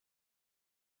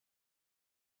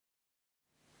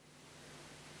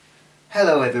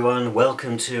Hello everyone,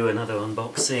 welcome to another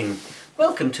unboxing.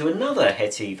 Welcome to another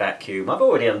Hetty vacuum. I've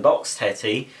already unboxed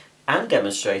Hetty and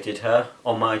demonstrated her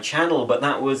on my channel, but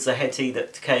that was a Hetty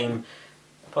that came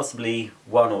possibly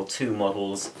one or two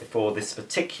models before this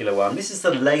particular one. This is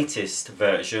the latest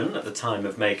version at the time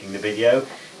of making the video.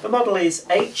 The model is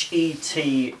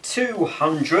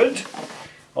HET200,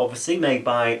 obviously made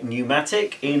by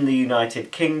Numatic in the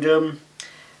United Kingdom.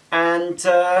 And,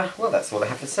 well, that's all I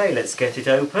have to say. Let's get it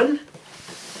open.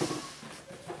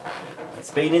 It's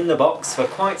been in the box for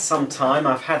quite some time.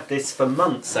 I've had this for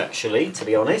months, actually, to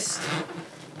be honest.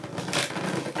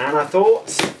 And I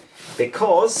thought,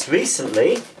 because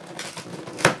recently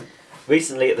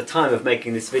at the time of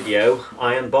making this video,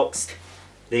 I unboxed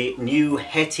the new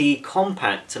Hetty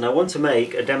Compact, and I want to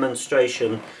make a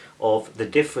demonstration of the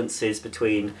differences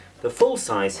between the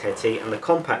full-size Hetty and the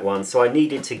compact one. So I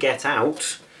needed to get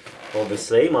out,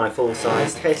 obviously, my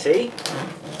full-sized Hetty.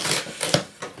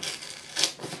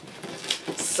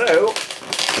 So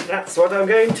that's what I'm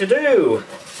going to do.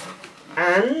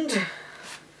 And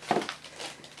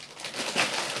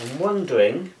I'm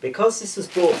wondering, because this was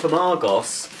bought from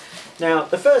Argos, now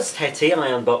the first Hetty I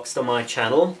unboxed on my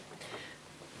channel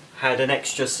had an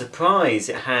extra surprise.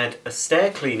 It had a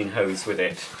stair cleaning hose with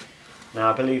it.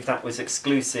 Now I believe that was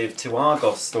exclusive to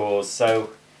Argos stores, so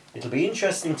it'll be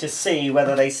interesting to see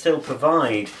whether they still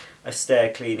provide a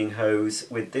stair cleaning hose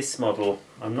with this model.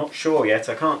 I'm not sure yet,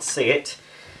 I can't see it.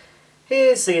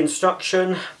 Here's the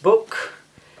instruction book.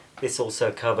 This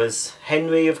also covers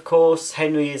Henry, of course.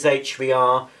 Henry is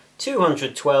HVR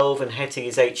 212 and Hetty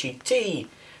is HET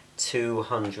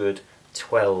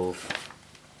 212.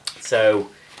 So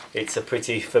it's a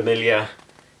pretty familiar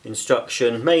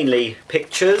instruction, mainly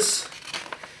pictures.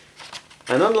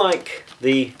 And unlike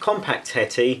the compact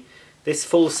Hetty, this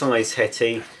full-size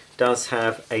Hetty does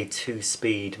have a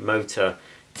 2-speed motor.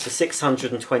 It's a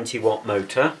 620 watt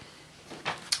motor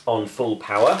on full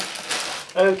power.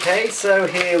 Okay, so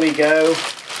here we go.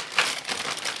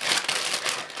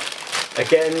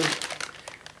 Again,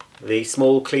 the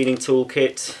small cleaning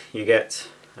toolkit you get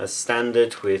as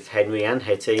standard with Henry and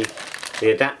Hetty. The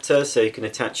adapter so you can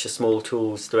attach your small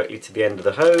tools directly to the end of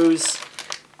the hose.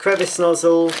 Crevice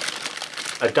nozzle,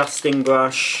 a dusting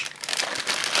brush,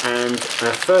 and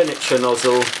a furniture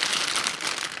nozzle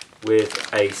with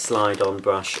a slide-on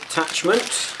brush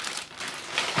attachment.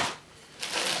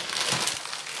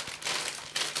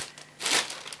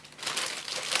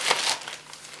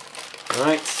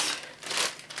 Right,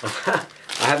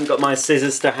 I haven't got my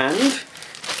scissors to hand,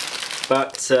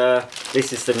 but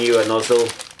this is the newer nozzle.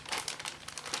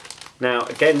 Now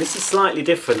again, this is slightly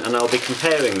different, and I'll be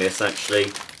comparing this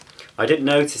actually. I didn't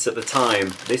notice at the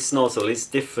time, this nozzle is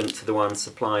different to the one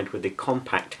supplied with the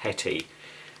compact Hetty,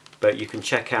 but you can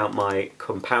check out my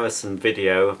comparison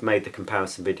video. I've made the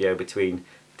comparison video between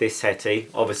this Hetty.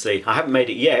 Obviously I haven't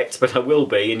made it yet, but I will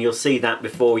be, and you'll see that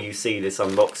before you see this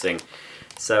unboxing.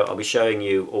 So I'll be showing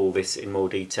you all this in more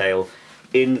detail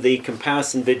in the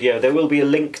comparison video. There will be a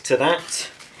link to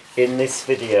that in this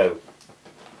video.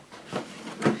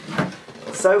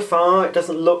 So far it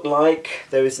doesn't look like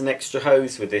there is an extra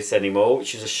hose with this anymore,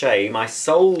 which is a shame. I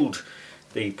sold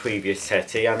the previous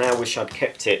Hetty. I now wish I'd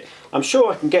kept it. I'm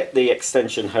sure I can get the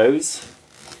extension hose,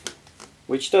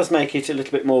 which does make it a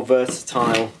little bit more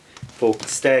versatile for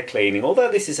stair cleaning.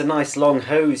 Although this is a nice long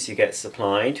hose you get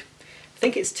supplied. I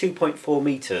think it's 2.4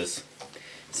 meters,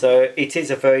 so it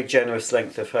is a very generous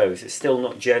length of hose. It's still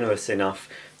not generous enough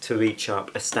to reach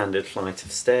up a standard flight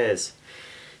of stairs.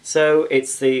 So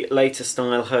it's the later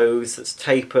style hose that's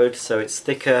tapered, so it's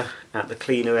thicker at the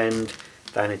cleaner end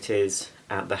than it is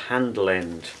at the handle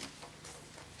end.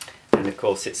 And of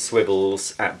course it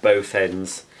swivels at both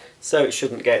ends, so it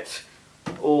shouldn't get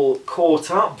all caught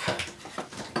up.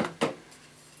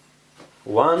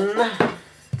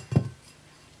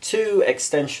 Two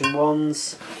extension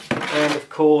wands, and of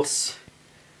course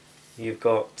you've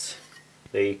got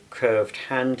the curved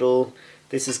handle.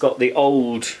 This has got the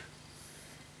old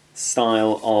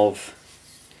style of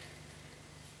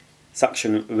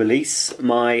suction release.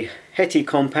 My Hetty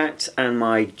Compact and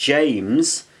my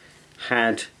James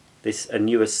had a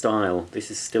newer style. This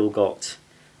has still got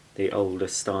the older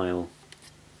style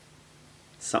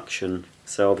suction,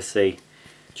 so obviously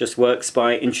just works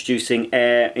by introducing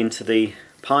air into the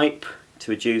pipe to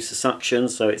reduce the suction,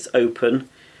 so it's open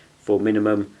for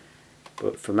minimum,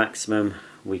 but for maximum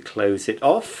we close it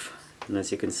off, and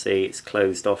as you can see it's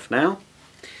closed off now.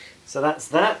 So that's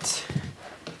that.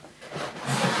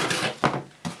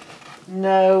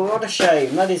 No, what a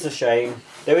shame, that is a shame.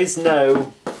 There is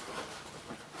no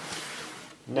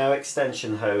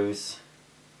extension hose.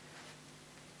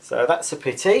 So that's a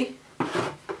pity.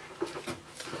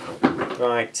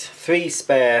 Right, 3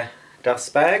 spare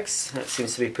dust bags. That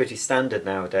seems to be pretty standard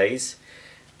nowadays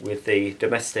with the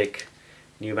domestic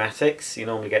pneumatics. You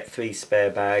normally get 3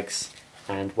 spare bags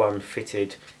and 1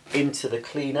 fitted into the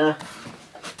cleaner.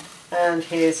 And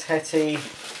here's Hetty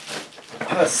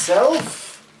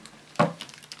herself.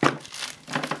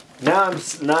 Now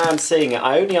I'm seeing it.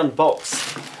 I only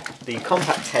unboxed the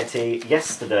compact Hetty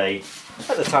yesterday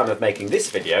at the time of making this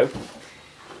video,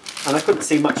 and I couldn't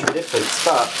see much of a difference,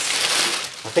 but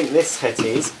I think this Hetty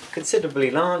is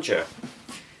considerably larger.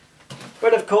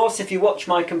 But of course, if you watch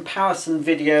my comparison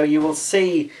video, you will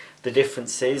see the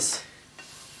differences.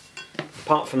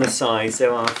 Apart from the size,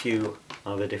 there are a few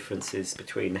other differences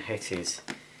between the Hettys.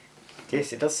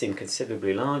 Yes, it does seem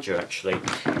considerably larger actually.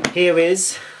 Here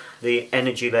is the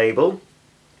energy label,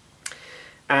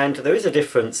 and there is a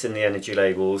difference in the energy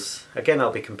labels. Again,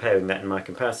 I'll be comparing that in my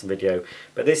comparison video,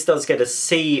 but this does get a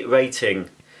C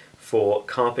rating for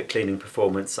carpet cleaning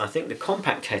performance. I think the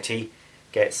compact Hetty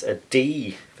gets a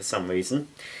D for some reason,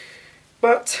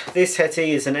 but this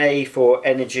Hetty is an A for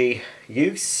energy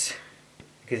use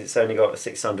because it's only got a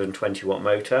 620 watt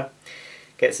motor.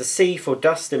 Gets a C for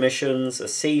dust emissions, a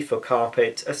C for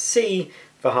carpet, a C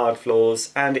for hard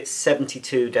floors, and it's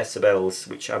 72 decibels,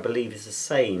 which I believe is the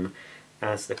same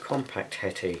as the compact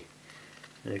Hetty.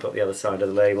 And you've got the other side of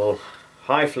the label.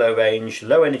 High flow range,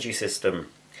 low energy system,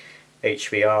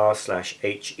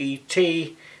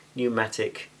 HVR/HET,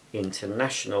 Numatic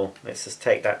International. Let's just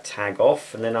take that tag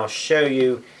off and then I'll show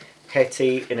you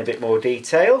Hetty in a bit more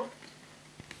detail.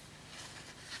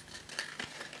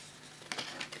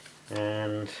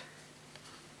 And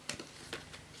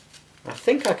I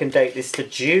think I can date this to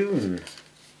June.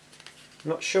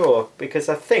 I'm not sure, because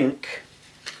I think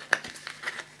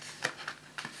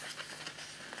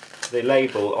the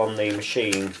label on the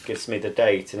machine gives me the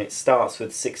date and it starts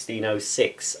with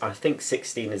 1606. I think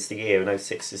 16 is the year and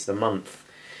 06 is the month.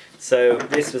 So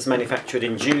this was manufactured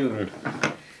in June.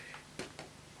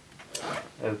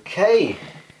 Okay,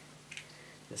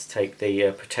 let's take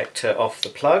the protector off the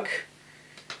plug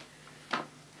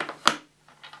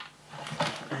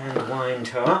and wind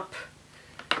her up.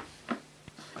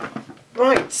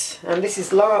 Right, and this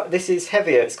is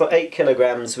heavier. It's got 8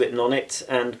 kilograms written on it,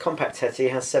 and compact Hetty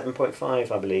has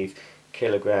 7.5, I believe,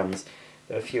 kilograms.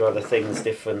 There are a few other things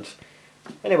different.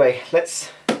 Anyway,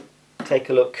 let's take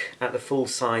a look at the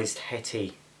full-sized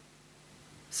Hetty.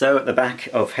 So at the back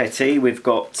of Hetty we've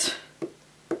got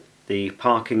the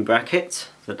parking bracket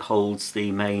that holds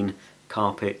the main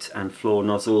carpet and floor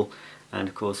nozzle, and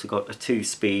of course we've got a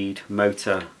 2-speed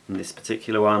motor in this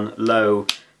particular one, low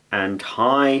and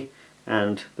high,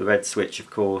 and the red switch of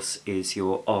course is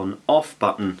your on-off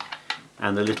button,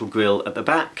 and the little grille at the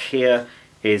back here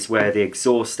is where the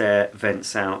exhaust air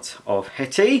vents out of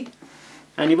Hetty.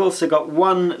 And you've also got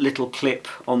one little clip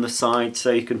on the side so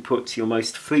you can put your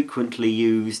most frequently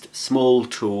used small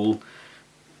tool.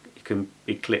 It can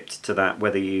be clipped to that,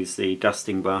 whether you use the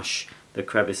dusting brush, the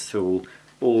crevice tool,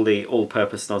 or the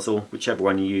all-purpose nozzle, whichever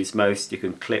one you use most. You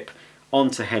can clip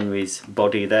onto Henry's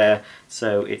body there,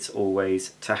 so it's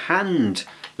always to hand.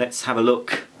 Let's have a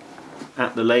look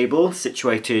at the label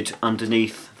situated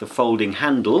underneath the folding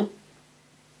handle.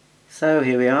 So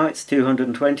here we are, it's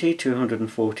 220,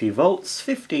 240 volts,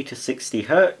 50 to 60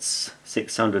 hertz,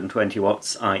 620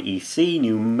 watts IEC,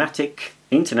 Numatic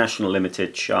International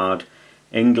Limited, Shard,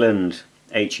 England,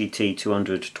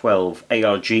 HET200 12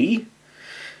 ARG,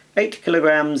 8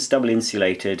 kilograms, double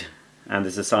insulated, and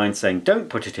there's a sign saying don't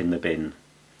put it in the bin.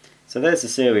 So there's the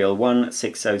serial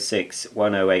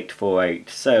 1606-10848.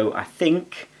 So I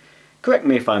think, correct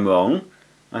me if I'm wrong,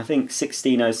 I think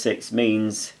 1606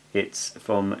 means it's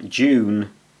from June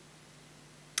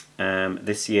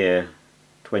this year,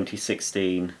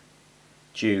 2016,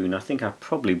 June. I think I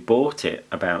probably bought it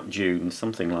about June,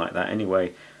 something like that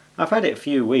anyway. I've had it a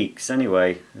few weeks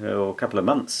anyway, or a couple of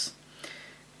months.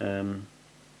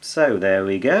 So there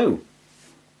we go.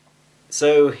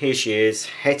 So here she is,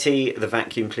 Hetty the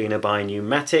vacuum cleaner by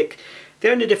Numatic. The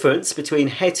only difference between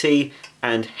Hetty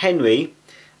and Henry,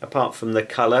 apart from the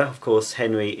colour, of course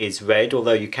Henry is red,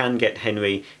 although you can get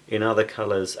Henry in other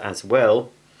colours as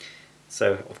well.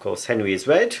 So of course Henry is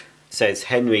red, says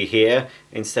Henry here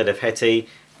instead of Hetty,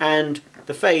 and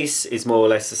the face is more or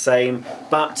less the same,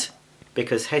 but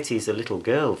because Hetty's a little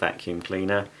girl vacuum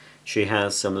cleaner, she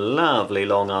has some lovely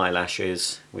long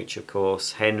eyelashes, which of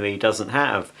course Henry doesn't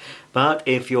have. But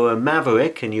if you're a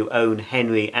maverick and you own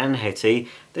Henry and Hetty,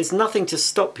 there's nothing to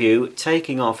stop you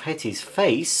taking off Hetty's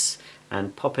face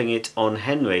and popping it on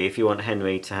Henry. If you want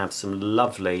Henry to have some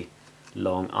lovely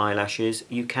long eyelashes,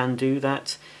 you can do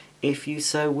that if you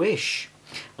so wish.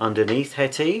 Underneath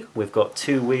Hetty we've got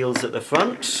 2 wheels at the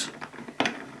front,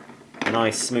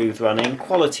 nice smooth running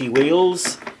quality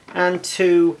wheels, and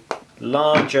 2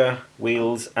 larger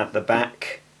wheels at the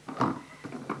back,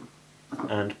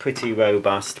 and pretty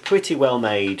robust, pretty well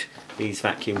made these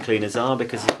vacuum cleaners are,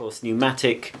 because of course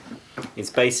Numatic is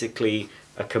basically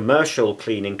a commercial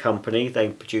cleaning company. They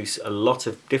produce a lot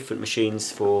of different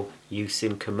machines for use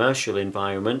in commercial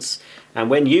environments, and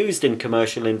when used in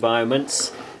commercial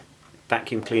environments,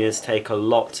 vacuum cleaners take a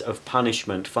lot of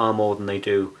punishment, far more than they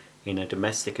do in a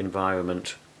domestic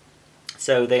environment.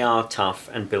 So they are tough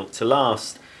and built to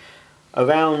last.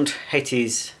 Around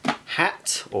Hetty's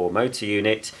hat or motor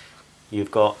unit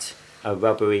you've got a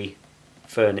rubbery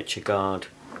furniture guard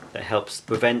that helps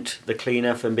prevent the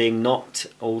cleaner from being knocked,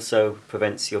 also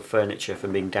prevents your furniture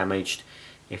from being damaged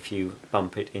if you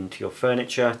bump it into your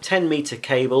furniture. 10-meter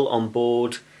cable on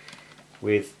board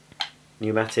with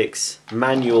Numatic's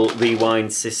manual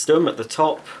rewind system at the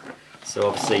top, so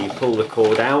obviously you pull the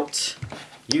cord out,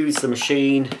 use the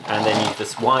machine, and then you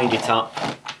just wind it up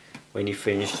when you've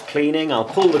finished cleaning. I'll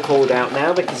pull the cord out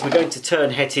now because we're going to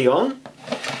turn Hetty on.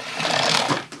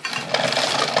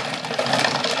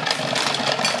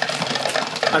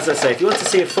 As I say, if you want to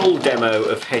see a full demo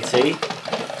of Hetty,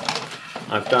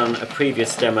 I've done a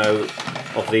previous demo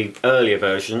of the earlier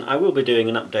version. I will be doing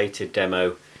an updated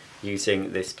demo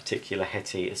using this particular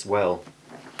Hetty as well.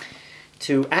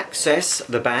 To access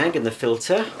the bag and the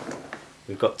filter,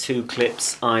 we've got 2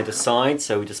 clips either side,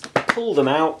 so we just pull them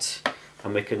out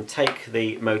and we can take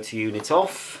the motor unit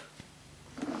off.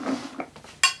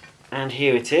 And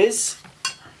here it is.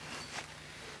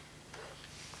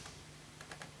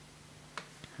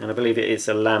 And I believe it is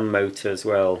a Lamb motor as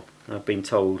well, I've been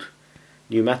told.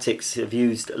 Numatics have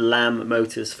used Lamb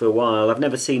motors for a while. I've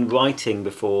never seen writing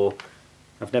before.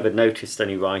 I've never noticed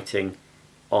any writing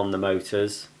on the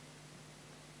motors.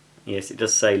 Yes, it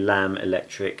does say Lamb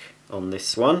electric on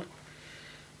this one.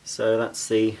 So that's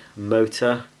the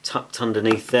motor tucked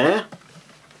underneath there.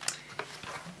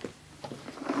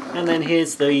 And then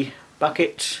here's the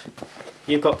bucket.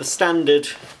 You've got the standard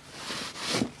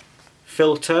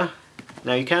filter.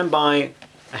 Now you can buy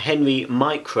a Henry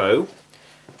Micro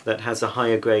that has a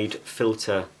higher grade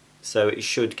filter, so it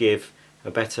should give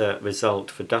a better result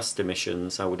for dust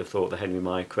emissions. I would have thought the Henry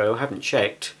Micro. I haven't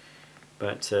checked,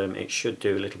 but it should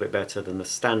do a little bit better than the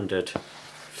standard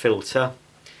filter.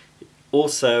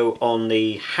 Also on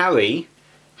the Harry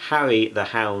the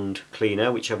Hound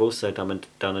cleaner, which I've also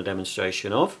done a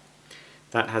demonstration of,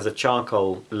 that has a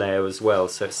charcoal layer as well,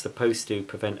 so it's supposed to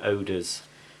prevent odours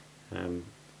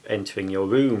entering your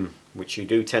room, which you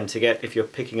do tend to get if you're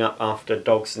picking up after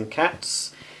dogs and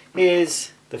cats.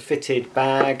 Here's the fitted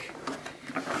bag,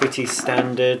 pretty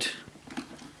standard.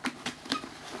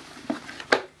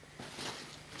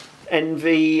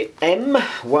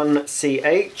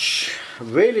 NVM1CH.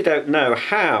 Really don't know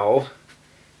how.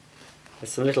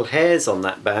 There's some little hairs on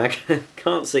that bag.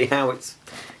 Can't see how it's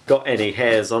got any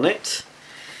hairs on it.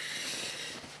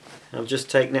 I've just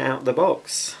taken it out of the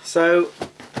box. So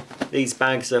these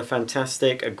bags are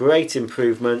fantastic, a great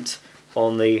improvement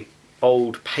on the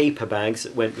old paper bags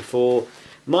that went before.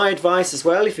 My advice as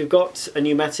well, if you've got a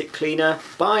Numatic cleaner,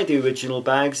 buy the original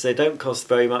bags. They don't cost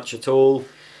very much at all.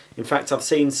 In fact, I've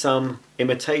seen some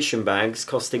imitation bags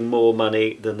costing more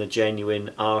money than the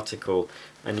genuine article.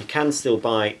 And you can still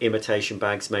buy imitation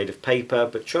bags made of paper,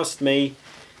 but trust me,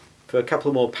 for a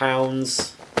couple more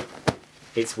pounds,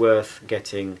 it's worth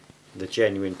getting the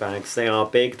genuine bags. They are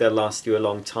big, they'll last you a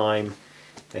long time,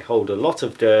 they hold a lot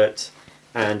of dirt,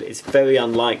 and it's very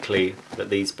unlikely that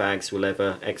these bags will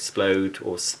ever explode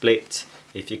or split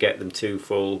if you get them too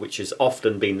full, which has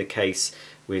often been the case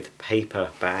with paper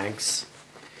bags.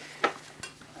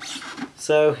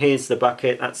 So here's the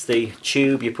bucket, that's the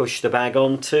tube you push the bag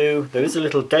onto. There is a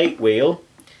little date wheel.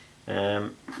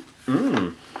 Well,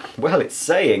 it's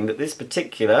saying that this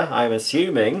particular, I'm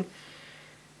assuming,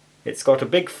 it's got a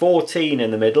big 14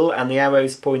 in the middle and the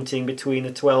arrows pointing between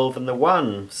the 12 and the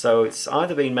 1. So it's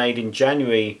either been made in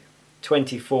January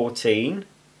 2014,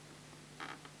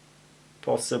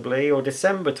 possibly, or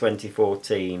December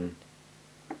 2014.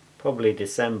 Probably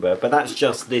December, but that's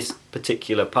just this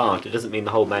particular part. It doesn't mean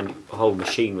the whole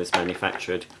machine was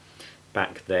manufactured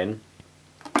back then.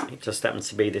 It just happens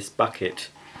to be this bucket.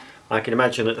 I can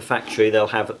imagine at the factory they'll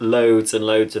have loads and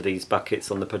loads of these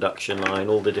buckets on the production line,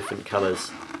 all the different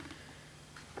colours.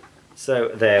 So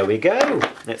there we go.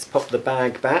 Let's pop the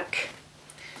bag back.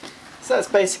 So that's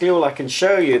basically all I can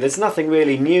show you. There's nothing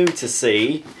really new to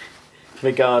see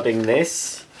regarding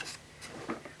this.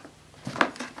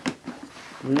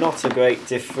 Not a great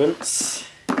difference.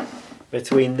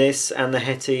 between this and the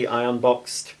Hetty I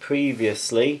unboxed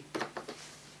previously.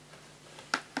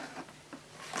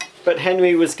 But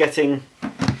Henry was getting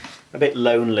a bit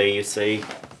lonely, you see,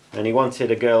 and he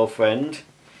wanted a girlfriend.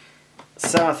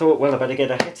 So I thought, well, I better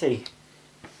get a Hetty.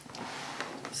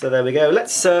 So there we go.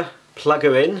 Let's plug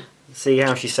her in, see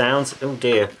how she sounds. Oh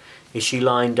dear, is she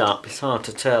lined up? It's hard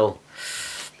to tell.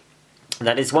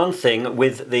 That is one thing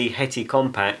with the Hetty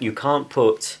Compact, you can't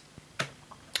put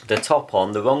the top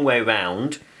on the wrong way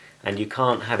round, and you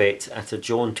can't have it at a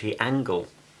jaunty angle.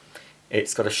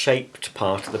 It's got a shaped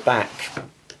part at the back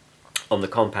on the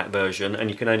compact version, and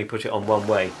you can only put it on one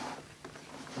way.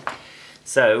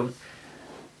 So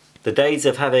the days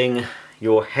of having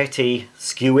your Hetty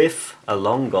skewiff are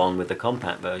long gone with the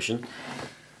compact version,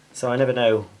 so I never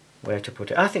know where to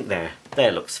put it. I think there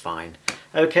looks fine.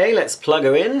 Okay, let's plug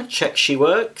her in, check she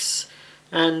works,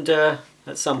 and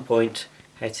at some point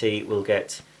Hetty will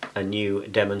get a new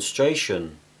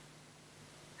demonstration.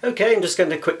 Okay, I'm just going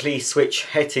to quickly switch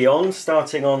Hetty on,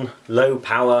 starting on low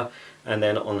power and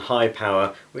then on high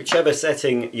power. Whichever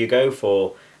setting you go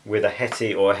for with a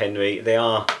Hetty or a Henry, they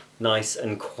are nice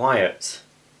and quiet.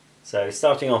 So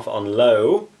starting off on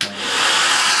low.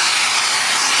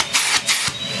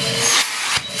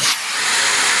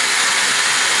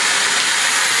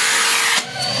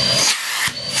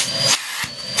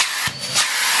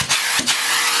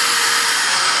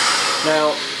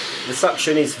 Now, the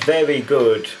suction is very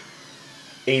good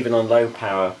even on low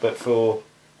power, but for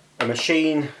a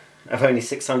machine of only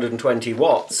 620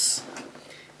 watts,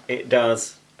 it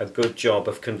does a good job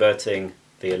of converting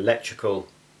the electrical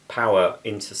power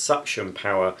into suction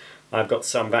power. I've got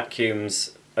some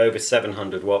vacuums over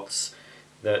 700 watts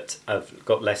that have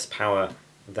got less power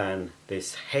than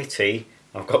this Hetty.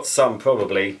 I've got some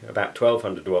probably about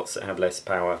 1200 watts that have less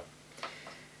power.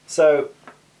 So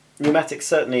Numatic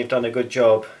certainly have done a good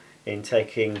job in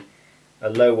taking a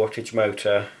low wattage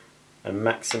motor and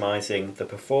maximising the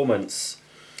performance.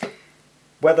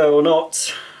 Whether or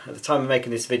not, at the time of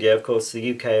making this video, of course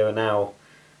the UK are now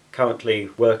currently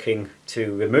working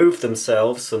to remove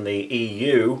themselves from the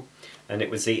EU, and it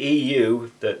was the EU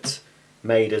that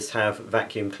made us have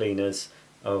vacuum cleaners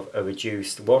of a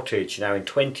reduced wattage. Now in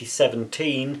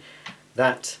 2017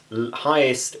 that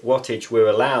highest wattage we're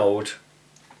allowed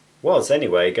was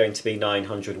anyway going to be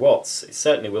 900 watts. It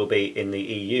certainly will be in the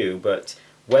EU, but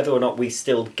whether or not we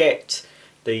still get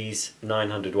these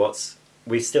 900 watts,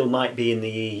 we still might be in the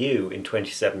EU in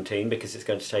 2017, because it's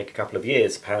going to take a couple of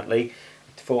years apparently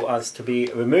for us to be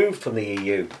removed from the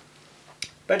EU.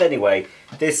 But anyway,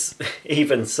 this,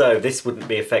 even so, this wouldn't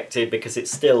be affected because it's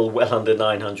still well under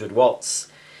 900 watts.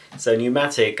 So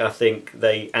Numatic, I think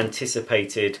they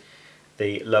anticipated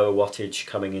the lower wattage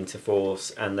coming into force,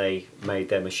 and they made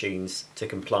their machines to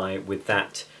comply with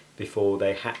that before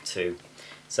they had to.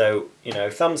 So, you know,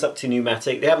 thumbs up to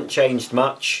Numatic. They haven't changed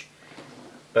much,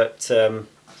 but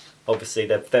obviously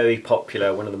they're very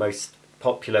popular, one of the most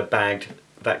popular bagged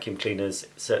vacuum cleaners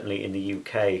certainly in the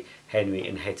UK, Henry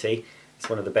and Hetty. It's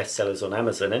one of the best sellers on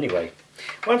Amazon anyway.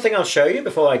 One thing I'll show you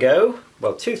before I go,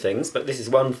 well, two things, but this is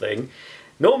one thing.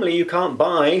 Normally you can't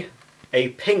buy a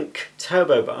pink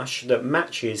turbo brush that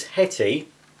matches Hetty.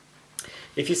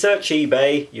 If you search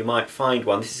eBay you might find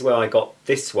one. This is where I got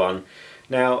this one.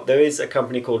 Now there is a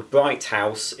company called Bright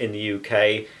House in the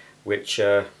UK which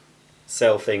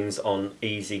sell things on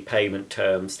easy payment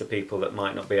terms to people that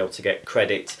might not be able to get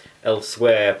credit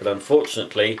elsewhere, but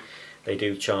unfortunately they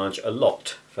do charge a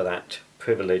lot for that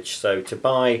privilege. So to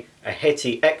buy a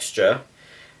Hetty Extra,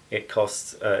 it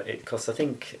costs I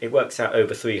think it works out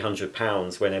over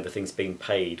 £300 when everything's been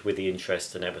paid with the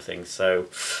interest and everything, so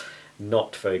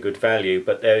not very good value.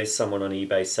 But there is someone on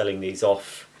eBay selling these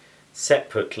off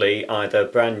separately, either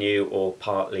brand new or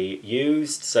partly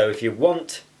used. So if you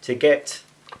want to get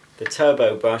the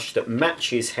turbo brush that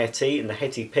matches Hetty in the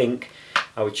Hetty pink,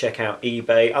 I would check out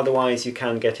eBay. Otherwise you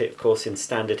can get it of course in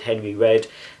standard Henry red,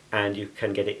 and you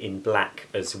can get it in black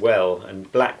as well, and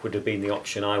black would have been the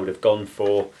option I would have gone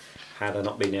for had I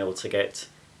not been able to get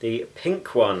the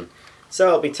pink one. So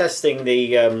I'll be testing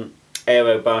the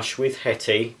aero brush with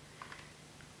Hetty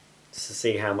to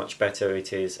see how much better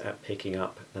it is at picking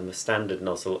up than the standard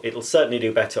nozzle. It'll certainly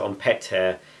do better on pet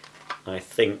hair, I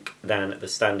think, than the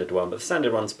standard one, but the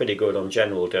standard one's pretty good on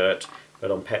general dirt,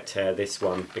 but on pet hair this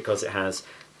one, because it has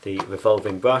the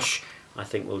revolving brush, I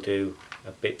think will do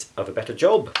a bit of a better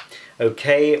job.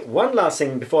 Okay, one last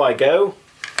thing before I go,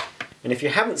 and if you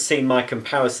haven't seen my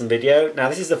comparison video, now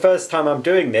this is the first time I'm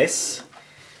doing this.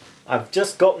 I've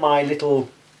just got my little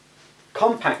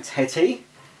compact Hetty,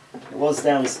 it was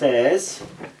downstairs.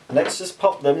 Let's just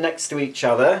pop them next to each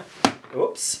other.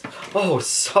 Oops. Oh,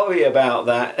 sorry about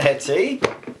that, Hetty.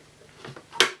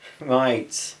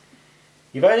 Right.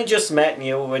 You've only just met and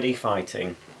you're already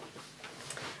fighting.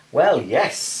 Well,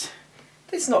 yes.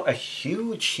 There's not a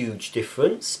huge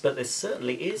difference, but there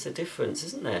certainly is a difference,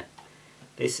 isn't there?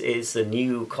 This is the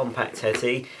new compact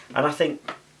Hetty, and I think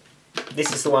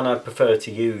this is the one I prefer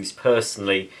to use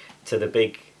personally to the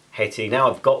big Hetty. Now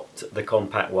I've got the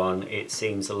compact one, it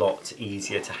seems a lot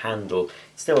easier to handle. It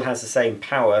still has the same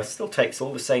power, still takes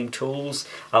all the same tools.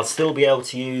 I'll still be able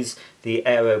to use the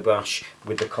aero brush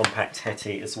with the compact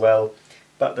Hetty as well,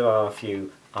 but there are a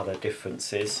few other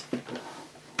differences.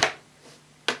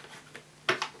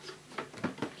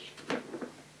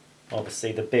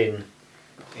 Obviously the bin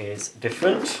is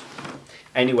different.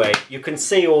 Anyway, you can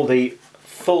see all the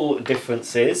full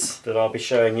differences that I'll be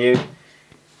showing you.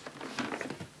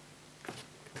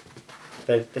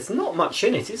 There's not much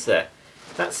in it, is there?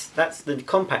 That's the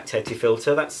compact Hetty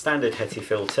filter, that's standard Hetty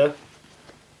filter.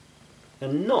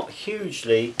 They're not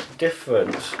hugely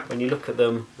different when you look at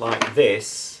them like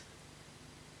this.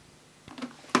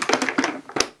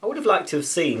 I would have liked to have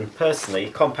seen, personally,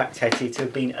 compact Hetty to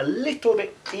have been a little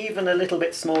bit, even a little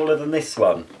bit smaller than this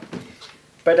one.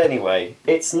 But anyway,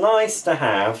 it's nice to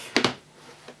have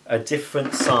a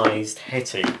different sized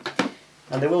Hetty.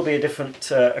 And there will be a different,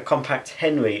 a compact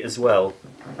Henry as well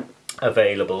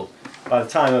available. By the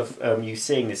time of you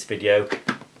seeing this video,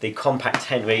 the compact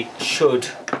Henry should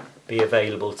be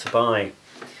available to buy.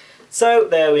 So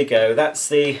there we go, that's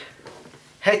the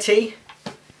Hetty.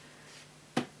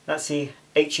 That's the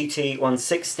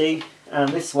HET160, and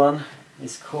this one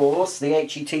is of course the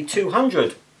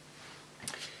HET200.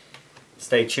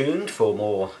 Stay tuned for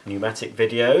more pneumatic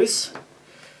videos.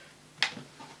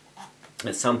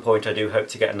 At some point I do hope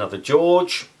to get another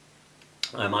George.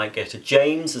 I might get a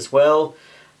James as well.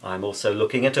 I'm also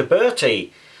looking at a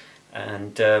Bertie,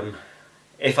 and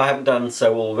if I haven't done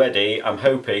so already, I'm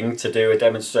hoping to do a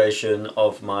demonstration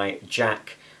of my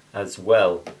Jack as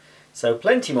well. So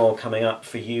plenty more coming up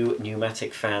for you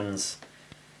pneumatic fans.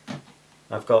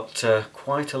 I've got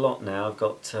quite a lot now. I've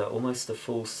got almost a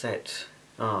full set.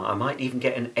 I might even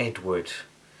get an Edward.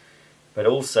 But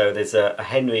also there's a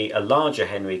Henry, a larger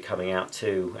Henry coming out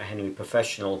too, a Henry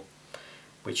Professional,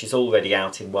 which is already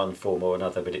out in one form or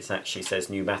another, but it actually says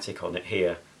pneumatic on it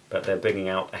here. But they're bringing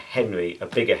out a Henry, a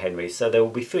bigger Henry. So there will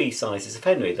be three sizes of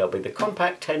Henry. There'll be the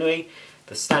compact Henry,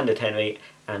 the standard Henry,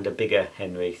 and a bigger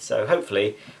Henry. So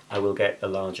hopefully I will get a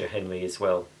larger Henry as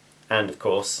well. And of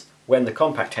course, when the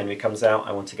compact Henry comes out,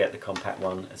 I want to get the compact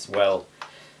one as well.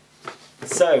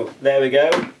 So there we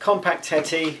go, compact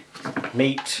Hetty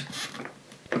meet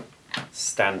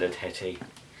standard Hetty.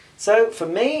 So for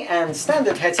me and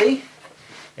standard Hetty,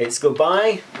 it's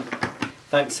goodbye.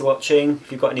 Thanks for watching.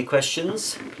 If you've got any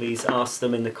questions, please ask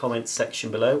them in the comments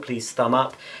section below. Please thumb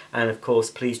up, and of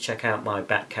course please check out my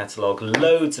back catalogue.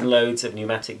 Loads and loads of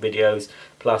pneumatic videos,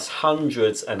 plus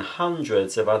hundreds and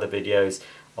hundreds of other videos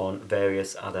on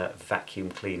various other vacuum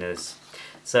cleaners.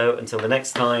 So until the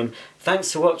next time,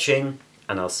 thanks for watching,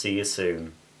 and I'll see you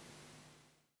soon.